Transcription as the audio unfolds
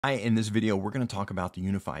Hi, in this video, we're going to talk about the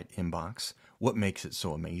unified inbox, what makes it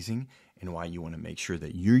so amazing, and why you want to make sure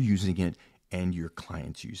that you're using it and your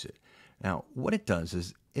clients use it. Now, what it does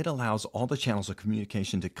is it allows all the channels of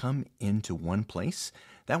communication to come into one place.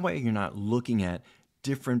 That way you're not looking at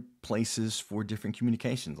different places for different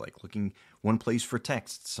communications, like looking one place for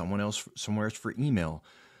text, somewhere else for email,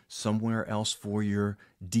 somewhere else for your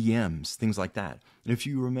DMs, things like that. And if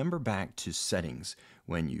you remember back to settings,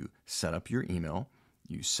 when you set up your email,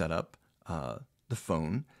 you set up the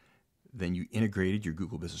phone, then you integrated your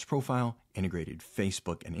Google Business Profile, integrated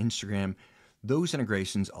Facebook and Instagram. Those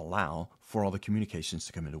integrations allow for all the communications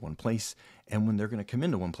to come into one place. And when they're going to come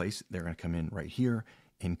into one place, they're going to come in right here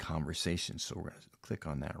in conversations. So we're going to click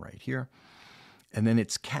on that right here. And then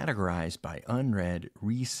it's categorized by unread,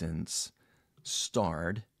 recents,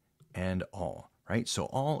 starred, and all, right? So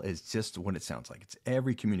all is just what it sounds like. It's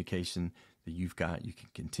every communication that you've got. You can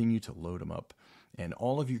continue to load them up. And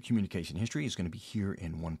all of your communication history is going to be here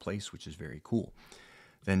in one place, which is very cool.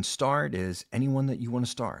 Then starred is anyone that you want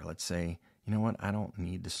to star. Let's say, you know what, I don't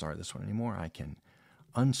need to star this one anymore. I can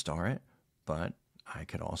unstar it, but I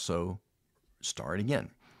could also star it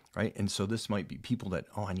again, right? And so this might be people that,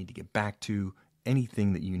 I need to get back to,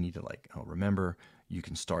 anything that you need to remember, you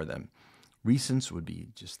can star them. Recents would be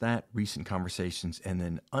just that, recent conversations. And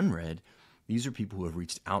then unread, these are people who have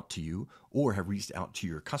reached out to you or have reached out to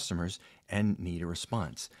your customers and need a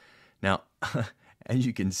response. Now, as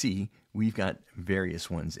you can see, we've got various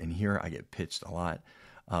ones in here. I get pitched a lot.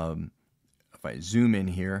 If I zoom in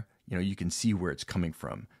here, you can see where it's coming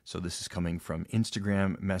from. So this is coming from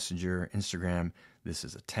Instagram Messenger, Instagram. This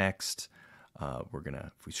is a text.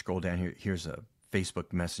 If we scroll down here, here's a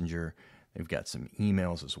Facebook Messenger. They've got some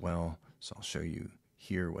emails as well. So I'll show you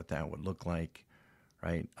here what that would look like,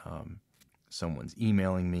 right? Someone's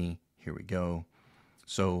emailing me. Here we go.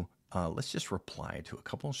 So let's just reply to a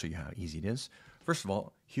couple, show you how easy it is. First of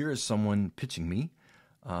all, here is someone pitching me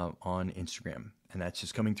on Instagram. And that's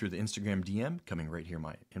just coming through the Instagram DM, coming right here in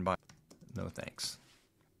my inbox. No thanks.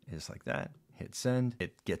 Just like that. Hit send.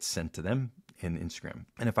 It gets sent to them in Instagram.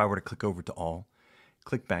 And if I were to click over to all,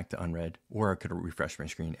 click back to unread, or I could refresh my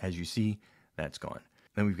screen. As you see, that's gone.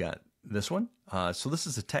 Then we've got this one. So this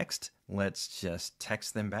is a text. Let's just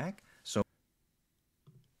text them back.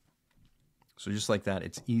 So just like that,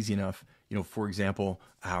 it's easy enough. For example,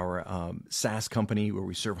 our SaaS company where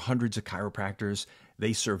we serve hundreds of chiropractors,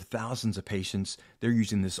 they serve thousands of patients. They're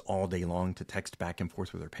using this all day long to text back and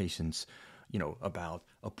forth with their patients, about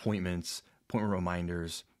appointments, appointment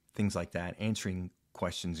reminders, things like that, answering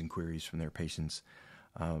questions and queries from their patients.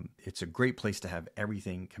 It's a great place to have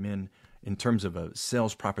everything come in terms of a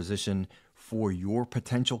sales proposition for your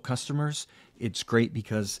potential customers. It's great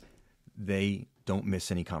because they don't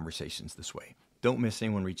miss any conversations this way. Don't miss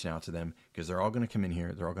anyone reaching out to them because they're all going to come in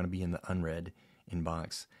here. They're all going to be in the unread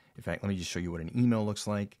inbox. In fact, let me just show you what an email looks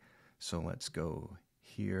like. So let's go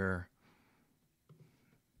here.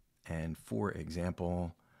 And for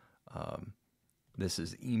example, this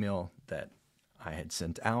is email that I had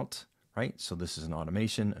sent out, right? So this is an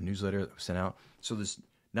automation, a newsletter that was sent out. So this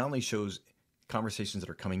not only shows conversations that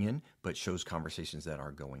are coming in, but shows conversations that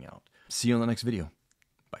are going out. See you on the next video.